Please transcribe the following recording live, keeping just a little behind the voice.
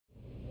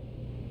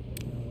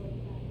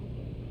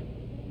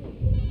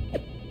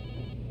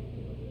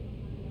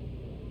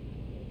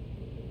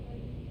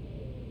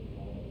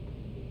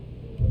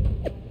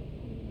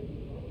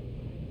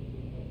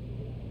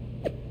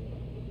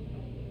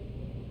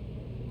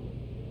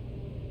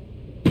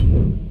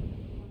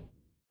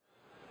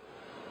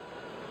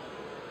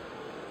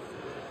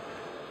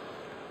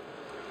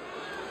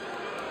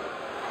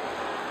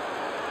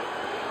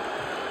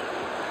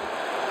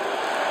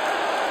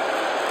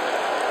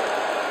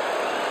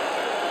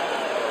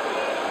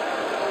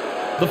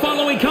The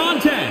following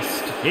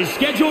contest is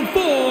scheduled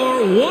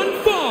for one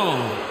fall,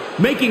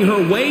 making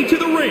her way to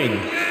the ring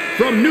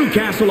from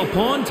Newcastle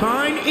upon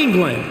Tyne,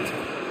 England.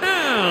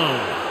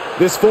 Now,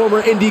 this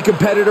former indie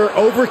competitor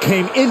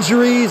overcame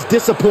injuries,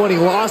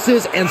 disappointing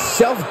losses, and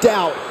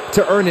self-doubt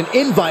to earn an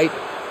invite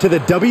to the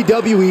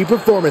WWE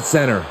Performance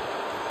Center.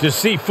 To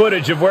see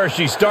footage of where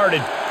she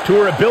started to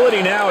her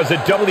ability now as a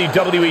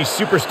WWE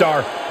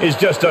superstar is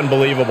just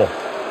unbelievable.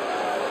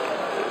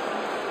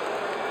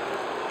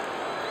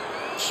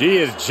 She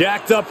is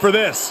jacked up for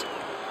this.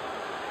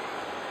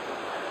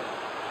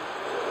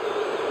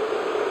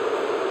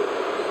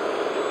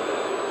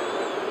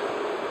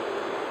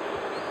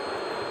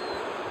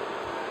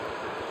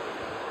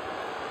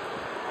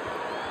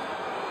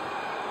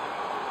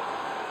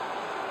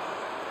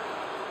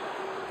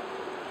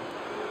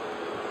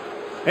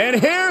 And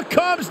here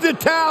comes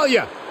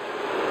Natalya.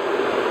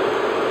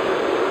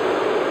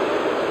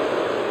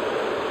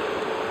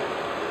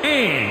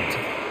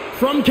 And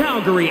from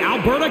Calgary,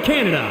 Alberta,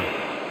 Canada,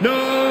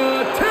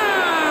 Natalya!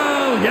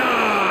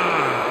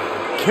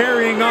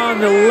 Carrying on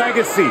the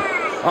legacy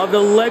of the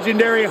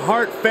legendary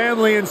Hart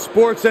family in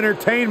sports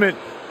entertainment,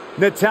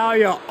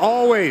 Natalya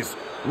always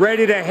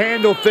ready to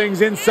handle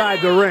things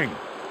inside the ring.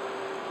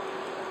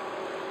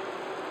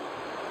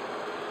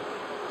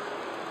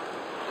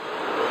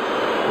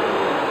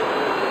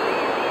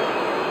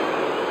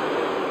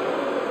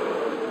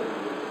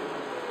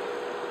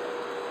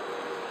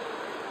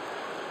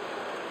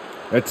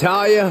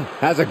 Natalya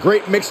has a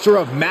great mixture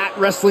of mat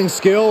wrestling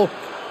skill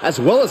as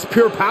well as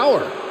pure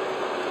power.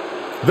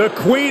 The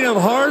Queen of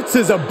Hearts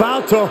is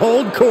about to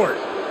hold court.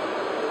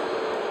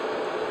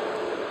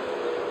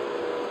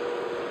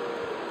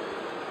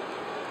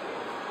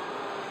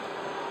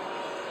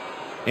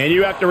 And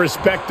you have to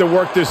respect the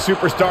work this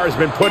superstar has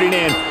been putting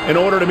in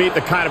order to meet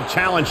the kind of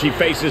challenge she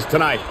faces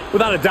tonight.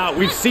 Without a doubt,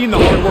 we've seen the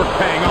hard work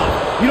paying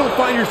off. You don't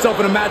find yourself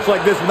in a match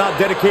like this without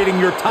dedicating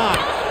your time.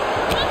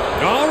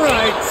 All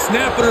right,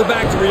 snapping her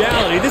back to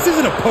reality. This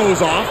isn't a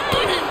pose-off.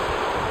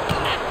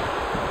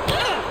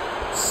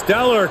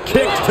 Stellar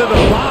kicks to the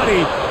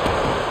body.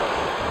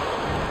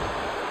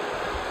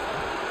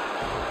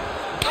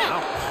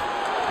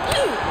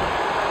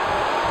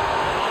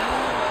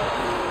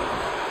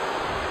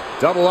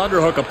 Double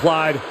underhook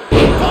applied.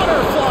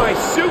 Butterfly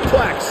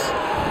suplex.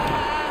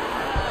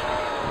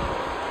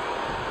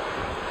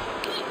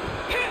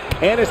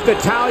 And it's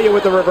Natalya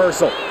with the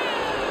reversal.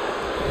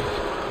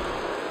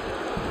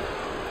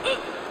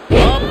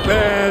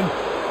 And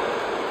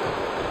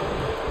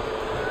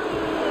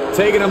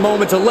taking a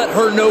moment to let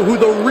her know who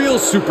the real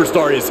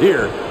superstar is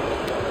here.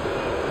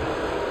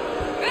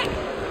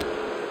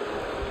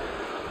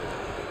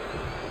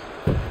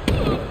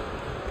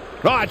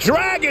 Ah,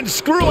 dragon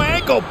screw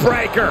ankle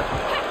breaker.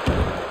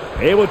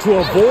 Able to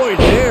avoid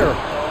there.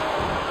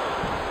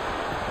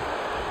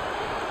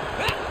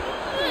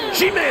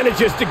 She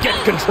manages to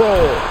get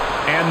control.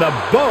 And the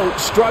boat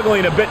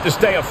struggling a bit to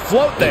stay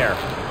afloat there.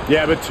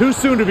 Yeah, but too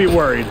soon to be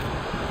worried.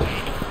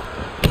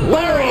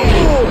 Larry!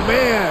 Oh,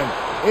 man.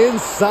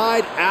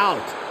 Inside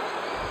out.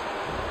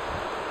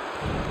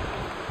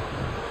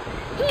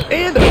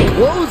 And a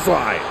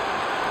clothesline.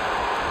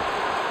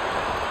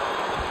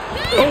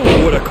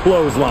 Oh, what a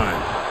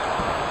clothesline.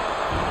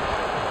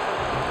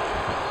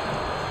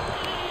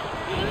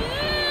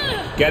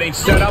 Getting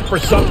set up for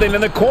something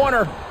in the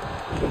corner.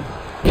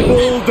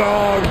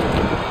 Bulldog.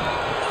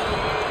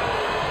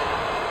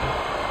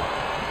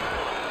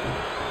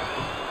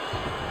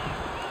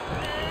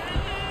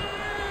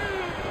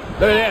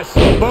 Look at this.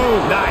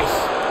 Boom. Nice.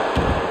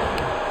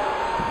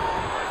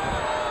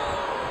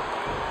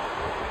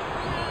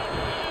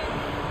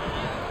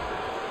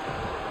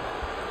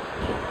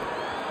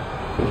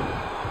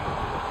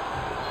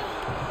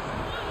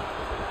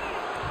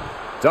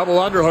 Double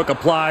underhook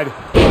applied.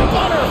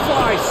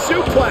 Butterfly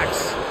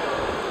suplex.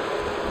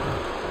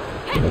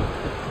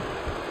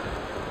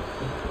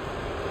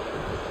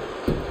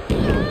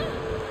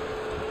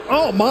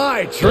 Oh,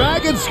 my.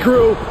 Dragon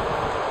screw.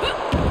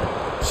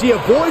 She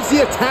avoids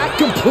the attack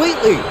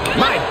completely.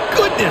 My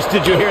goodness,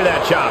 did you hear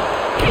that chop?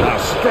 A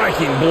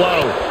striking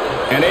blow.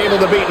 And able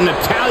to beat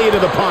Natalya to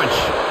the punch.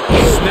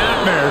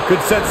 Snapmare could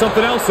set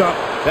something else up.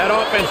 That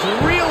offense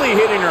really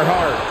hitting her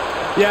hard.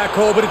 Yeah,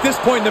 Cole, but at this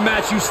point in the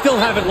match, you still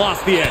haven't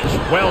lost the edge.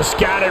 Well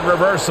scattered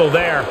reversal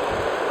there.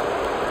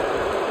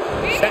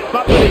 Set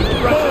up with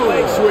a Russian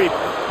leg sweep.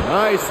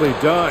 Nicely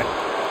done.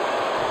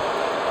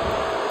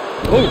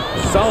 Oh,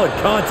 solid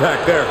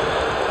contact there.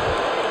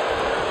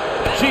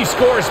 She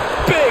scores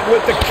big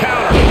with the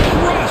counter.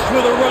 Crushed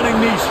with a running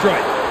knee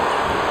strike.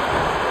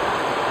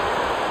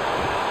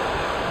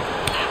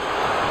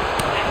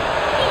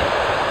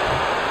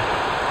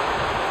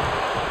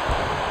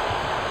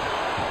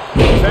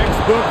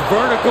 Textbook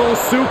vertical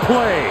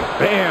suplex.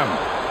 Bam.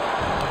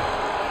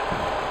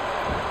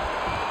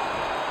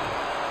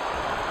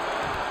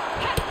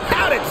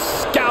 Out and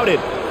scouted.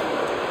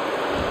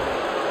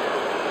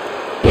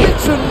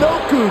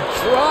 Michinoku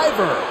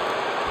driver.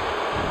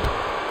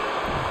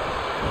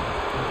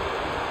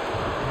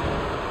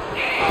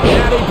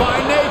 Catty by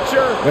nature.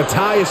 pressure.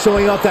 Natalya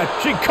showing off that.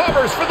 She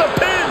covers for the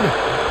pin.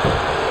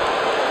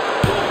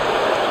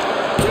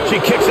 She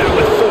kicks out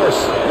with force.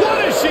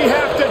 What does she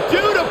have to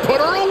do to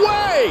put her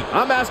away?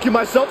 I'm asking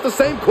myself the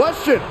same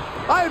question.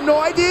 I have no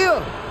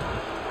idea.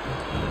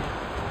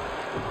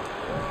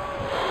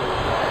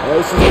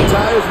 This is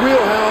Natalya's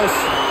wheelhouse.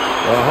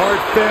 The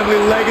Hart family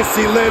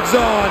legacy lives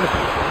on.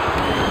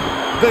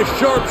 The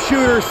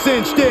sharpshooter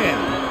cinched in.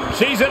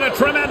 She's in a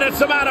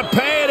tremendous amount of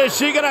pain. Is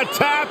she going to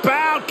tap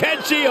out?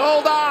 Can she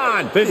hold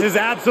on? This is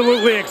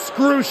absolutely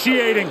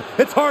excruciating.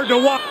 It's hard to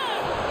watch.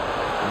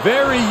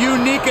 Very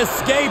unique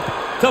escape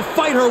to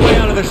fight her way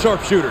out of the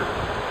sharpshooter.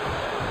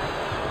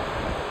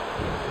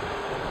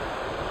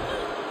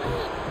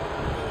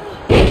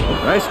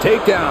 Nice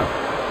takedown.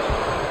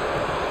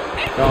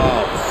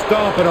 Oh,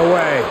 stomping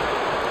away.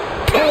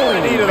 Oh,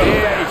 knee to the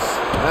face.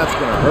 That's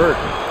going to hurt.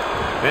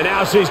 And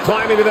now she's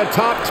climbing to the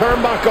top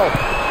turnbuckle.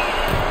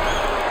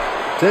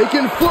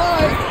 Taking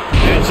flight.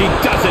 And she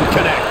doesn't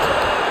connect.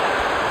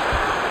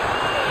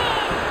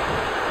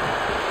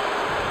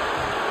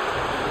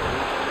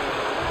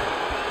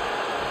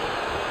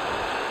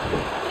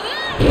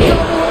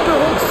 Double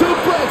underhook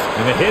suplex.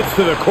 And the hits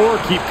to the core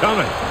keep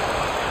coming.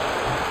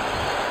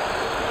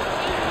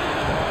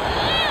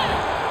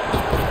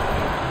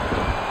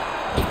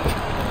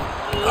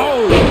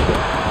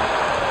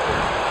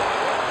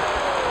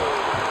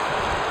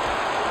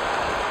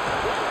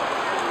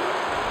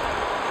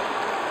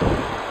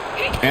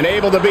 And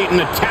able to beat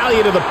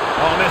Natalya to the...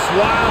 Oh, Miss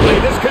Wildly.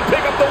 This could pick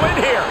up the win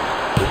here.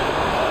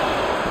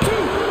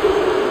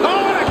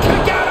 Oh, and a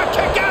kick out, a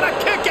kick out, a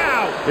kick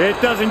out.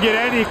 It doesn't get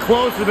any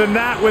closer than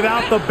that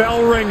without the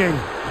bell ringing.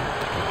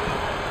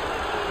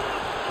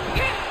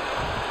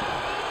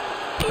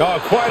 Oh,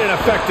 quite an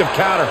effective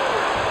counter.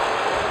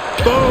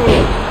 Boom.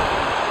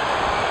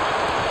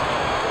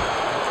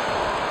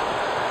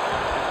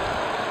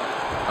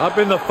 Up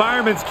in the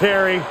fireman's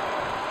carry.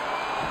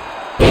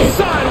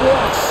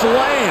 Sidewalk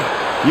slam.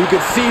 You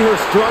could see her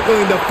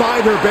struggling to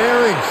find her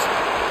bearings.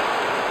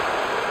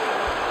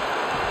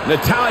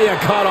 Natalya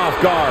caught off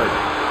guard.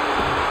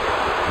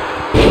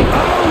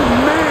 Oh,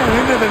 man,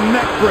 into the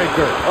neck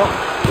breaker. Oh,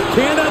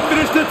 cannot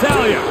finish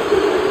Natalya.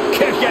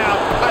 Kick out.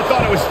 I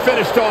thought it was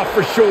finished off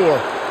for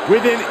sure.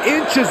 Within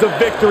inches of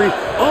victory,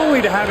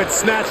 only to have it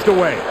snatched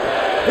away.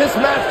 This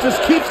match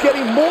just keeps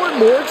getting more and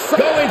more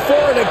exciting. Going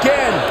for it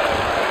again.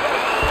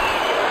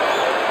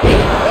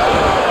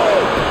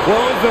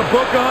 Close the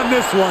book on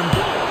this one.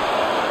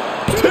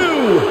 2.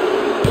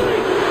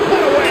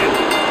 What a win.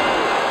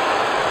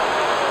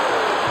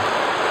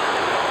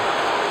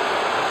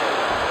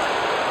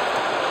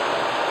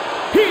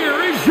 Here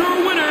is your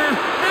winner,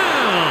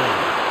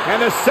 Al.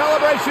 And the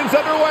celebration's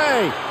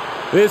underway.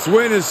 This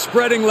win is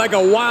spreading like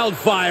a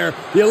wildfire.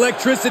 The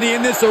electricity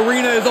in this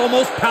arena is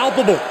almost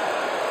palpable.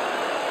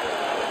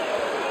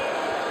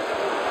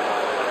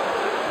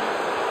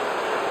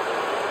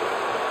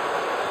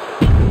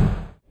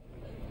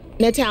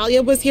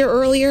 Natalya was here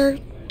earlier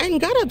and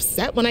got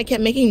upset when I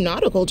kept making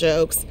nautical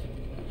jokes.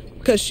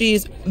 Because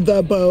she's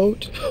the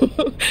boat.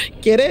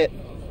 Get it?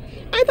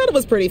 I thought it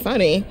was pretty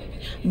funny.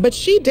 But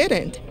she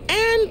didn't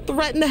and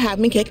threatened to have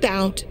me kicked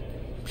out.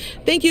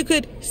 Think you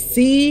could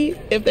see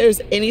if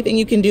there's anything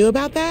you can do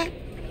about that?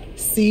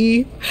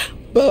 See?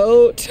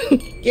 Boat.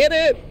 Get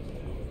it?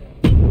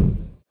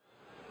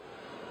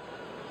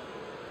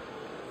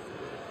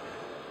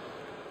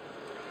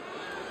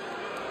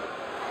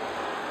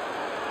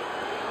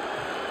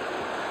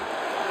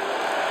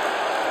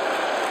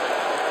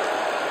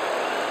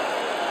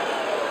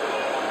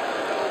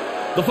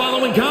 The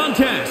following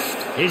contest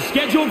is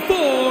scheduled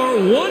for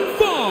one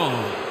fall.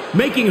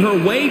 Making her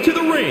way to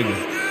the ring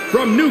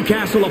from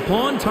Newcastle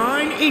upon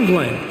Tyne,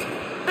 England,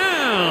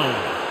 Al.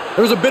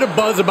 There was a bit of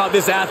buzz about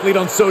this athlete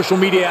on social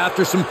media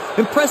after some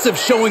impressive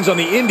showings on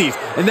the indies,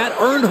 and that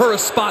earned her a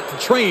spot to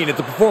train at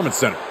the Performance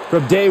Center.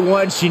 From day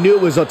one, she knew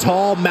it was a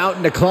tall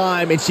mountain to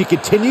climb, and she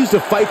continues to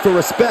fight for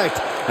respect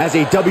as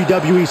a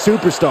WWE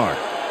superstar.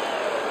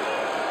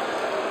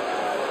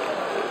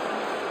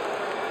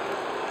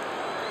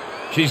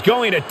 She's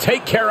going to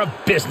take care of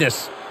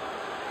business.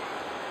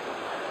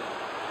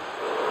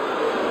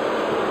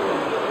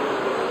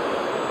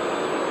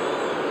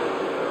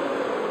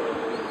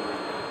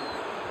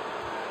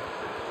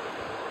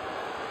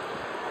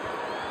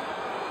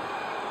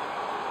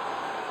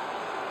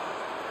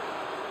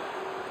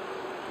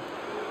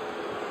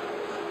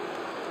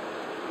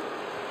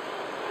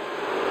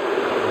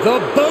 The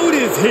boat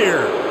is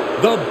here,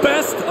 the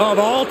best of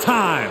all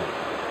time.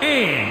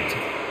 And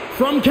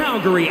from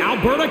Calgary,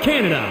 Alberta,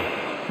 Canada,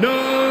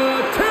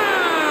 Natalya.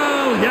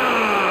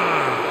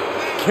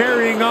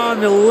 Carrying on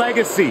the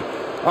legacy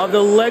of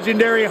the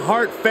legendary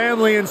Hart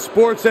family in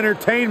sports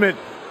entertainment,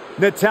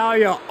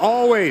 Natalya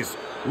always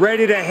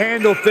ready to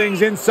handle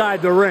things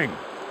inside the ring.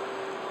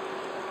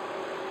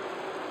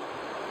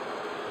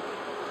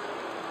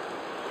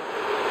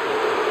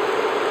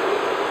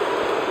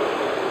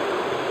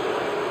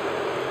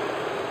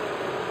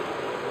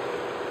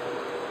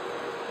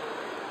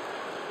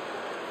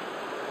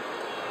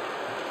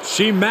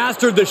 She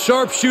mastered the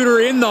sharpshooter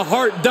in the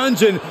Heart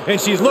Dungeon, and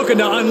she's looking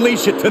to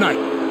unleash it tonight.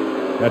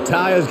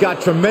 Natalya's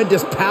got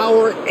tremendous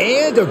power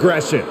and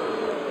aggression.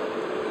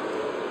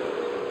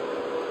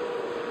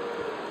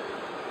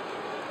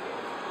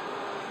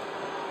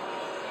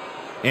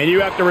 And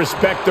you have to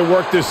respect the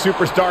work this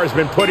superstar has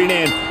been putting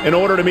in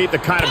order to meet the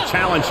kind of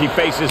challenge she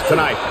faces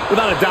tonight.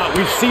 Without a doubt,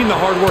 we've seen the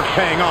hard work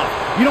paying off.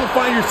 You don't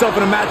find yourself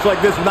in a match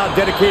like this without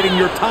dedicating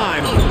your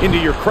time into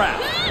your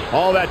craft.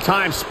 All that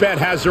time spent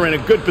has her in a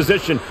good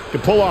position to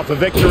pull off a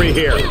victory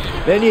here.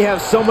 Then you have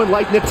someone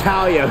like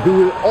Natalya,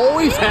 who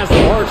always has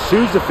the hard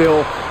shoes to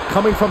fill,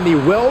 coming from the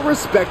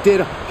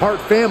well-respected Hart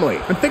family.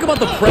 And think about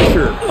the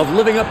pressure of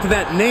living up to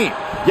that name.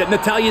 Yet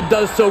Natalya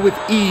does so with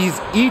ease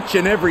each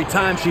and every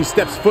time she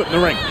steps foot in the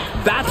ring.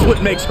 That's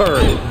what makes her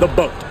the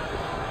BOAT.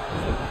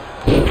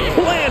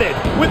 Planted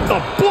with the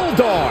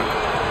Bulldog.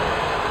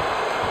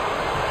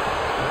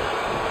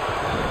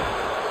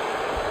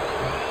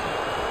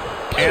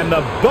 And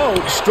the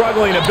BOAT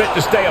struggling a bit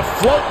to stay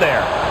afloat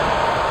there.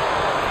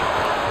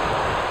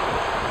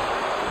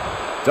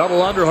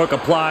 Double underhook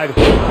applied.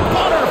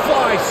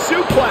 Butterfly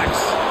suplex.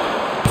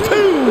 2.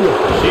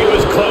 She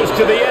was close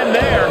to the end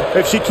there.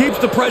 If she keeps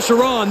the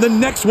pressure on, the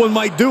next one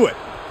might do it.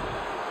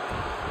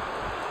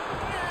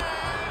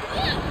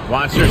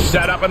 Wants her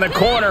set up in the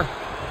corner.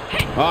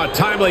 Oh,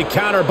 timely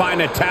counter by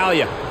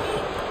Natalya.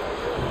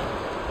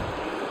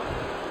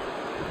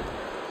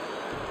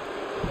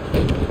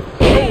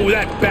 Oh,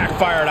 that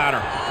backfired on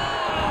her.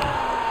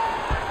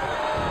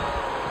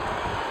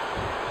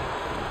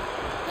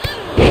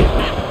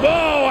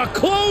 Oh, a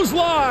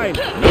clothesline.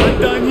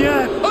 Not done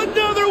yet.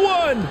 Another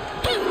one.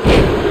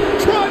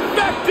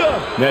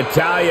 Trifecta.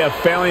 Natalya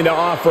failing to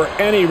offer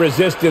any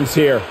resistance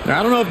here.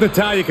 I don't know if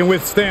Natalya can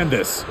withstand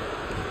this.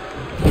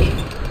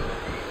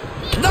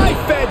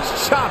 Knife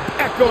edge chop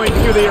echoing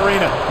through the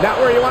arena. Not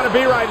where you want to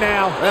be right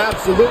now.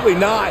 Absolutely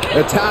not.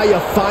 Natalya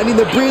finding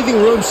the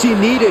breathing room she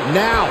needed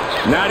now.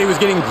 Nattie was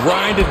getting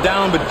grinded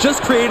down, but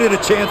just created a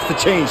chance to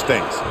change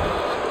things.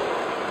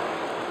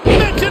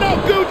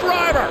 Michinoku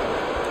driver.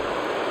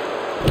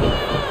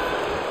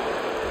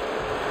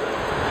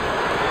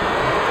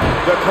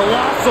 The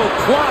colossal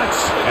clutch.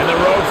 And the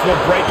ropes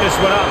will break this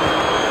one up.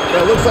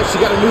 It looks like she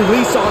got a new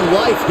lease on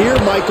life here,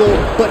 Michael,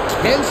 but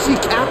can she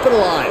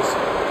capitalize?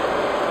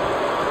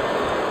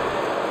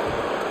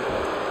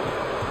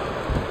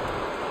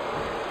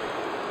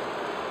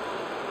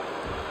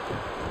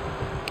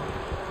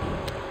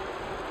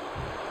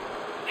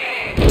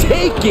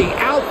 Taking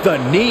out the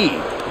knee.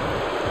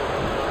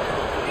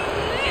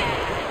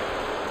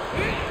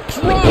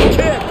 Drop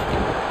kick.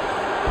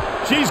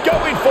 She's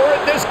going for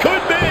it. This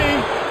could be.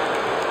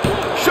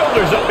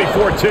 Shoulders up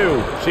before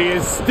 2. She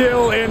is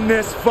still in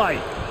this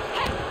fight.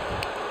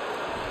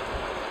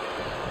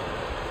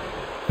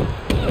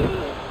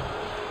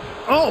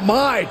 Oh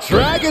my,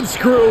 dragon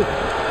screw.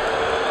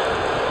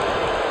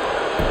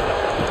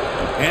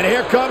 And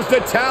here comes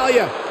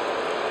Natalya.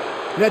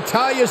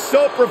 Natalya's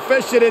so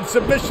proficient in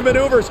submission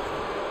maneuvers.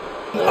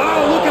 Oh,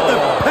 look at the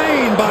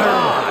pain,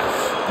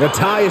 Byron.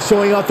 Natalya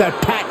showing off that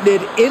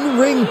patented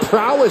in-ring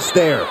prowess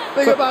there.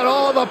 Think about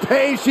all the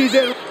pain she's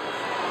in.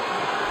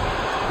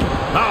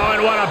 Oh,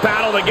 and what a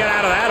battle to get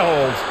out of that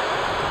hold.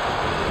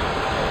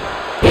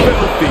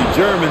 Filthy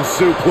German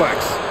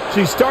suplex.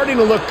 She's starting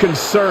to look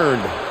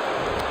concerned.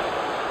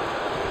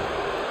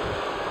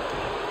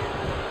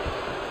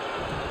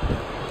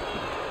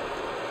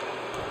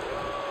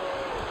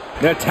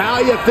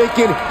 Natalya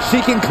thinking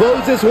she can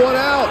close this one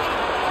out.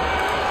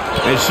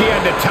 And she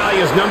had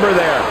Natalya's number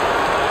there.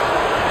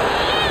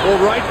 Well,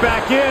 right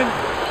back in.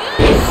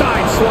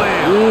 Side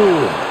slam.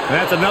 Ooh,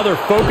 that's another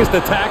focused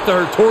attack to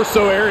her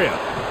torso area.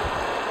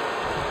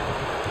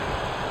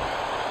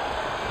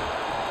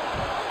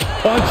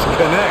 Punch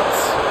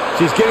connects.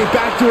 She's getting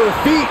back to her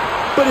feet,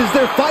 but is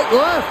there fight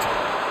left?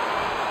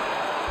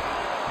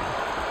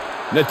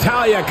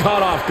 Natalya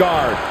caught off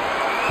guard.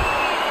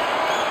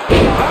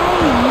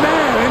 Oh,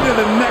 man, into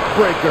the neck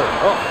breaker.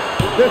 Oh,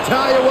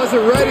 Natalya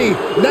wasn't ready.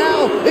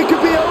 Now it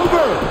could be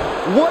over.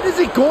 What is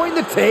it going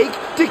to take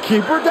to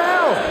keep her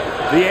down?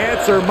 The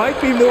answer might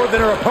be more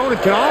than her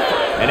opponent can offer.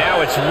 And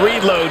now it's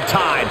reload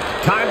time.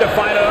 Time to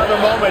find another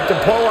moment to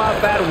pull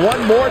out that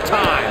one more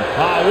time.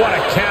 Oh, what a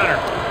counter.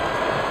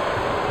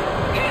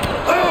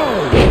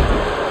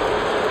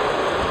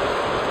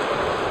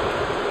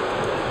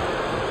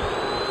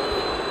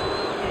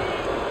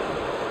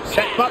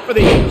 Set up for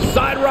the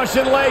side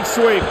Russian leg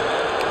sweep.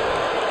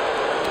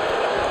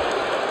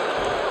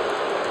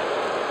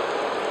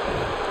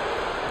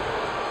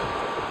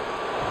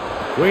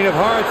 Queen of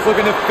Hearts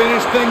looking to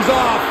finish things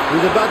off.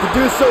 He's about to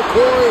do so,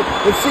 Corey.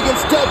 If she can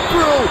step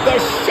through. The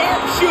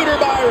sharpshooter,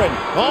 Byron.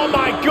 Oh,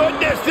 my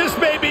goodness. This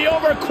may be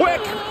over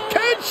quick.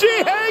 Can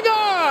she hang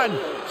on?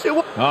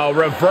 Oh,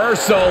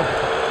 reversal.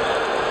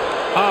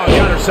 Oh,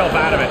 got herself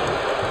out of it.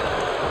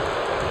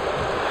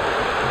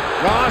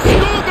 Oh,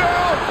 schoolgirl.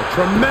 A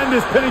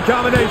tremendous pinning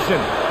combination.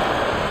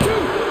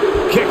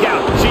 Kick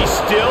out. She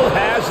still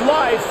has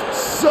life.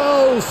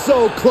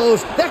 So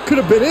close. That could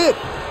have been it.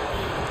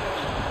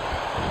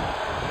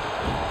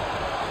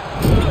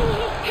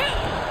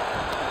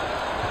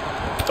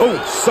 Oh,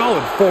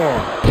 solid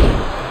forearm.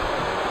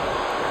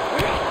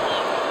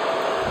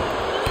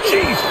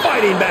 She's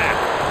fighting back.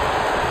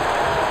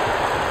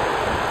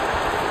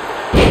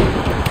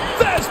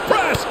 Fez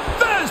press!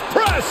 Fez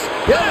press!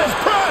 Fez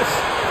press!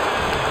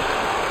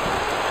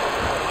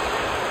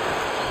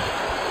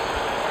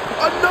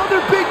 Another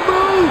big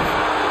move.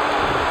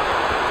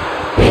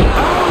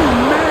 Oh,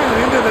 man,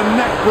 into the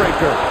neck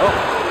breaker. Oh,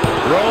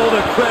 roll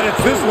the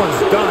credits. This one's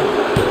done.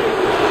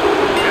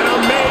 And a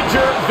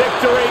major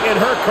victory in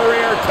her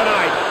career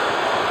tonight.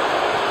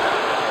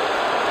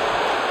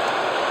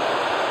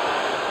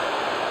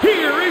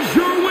 Here is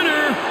your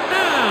winner,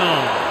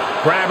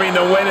 Al. Grabbing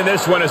the win in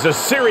this one is a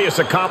serious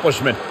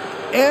accomplishment.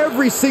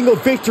 Every single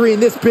victory in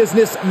this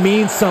business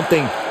means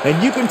something,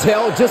 and you can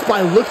tell just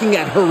by looking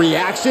at her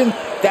reaction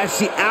that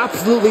she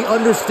absolutely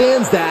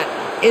understands that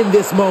in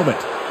this moment.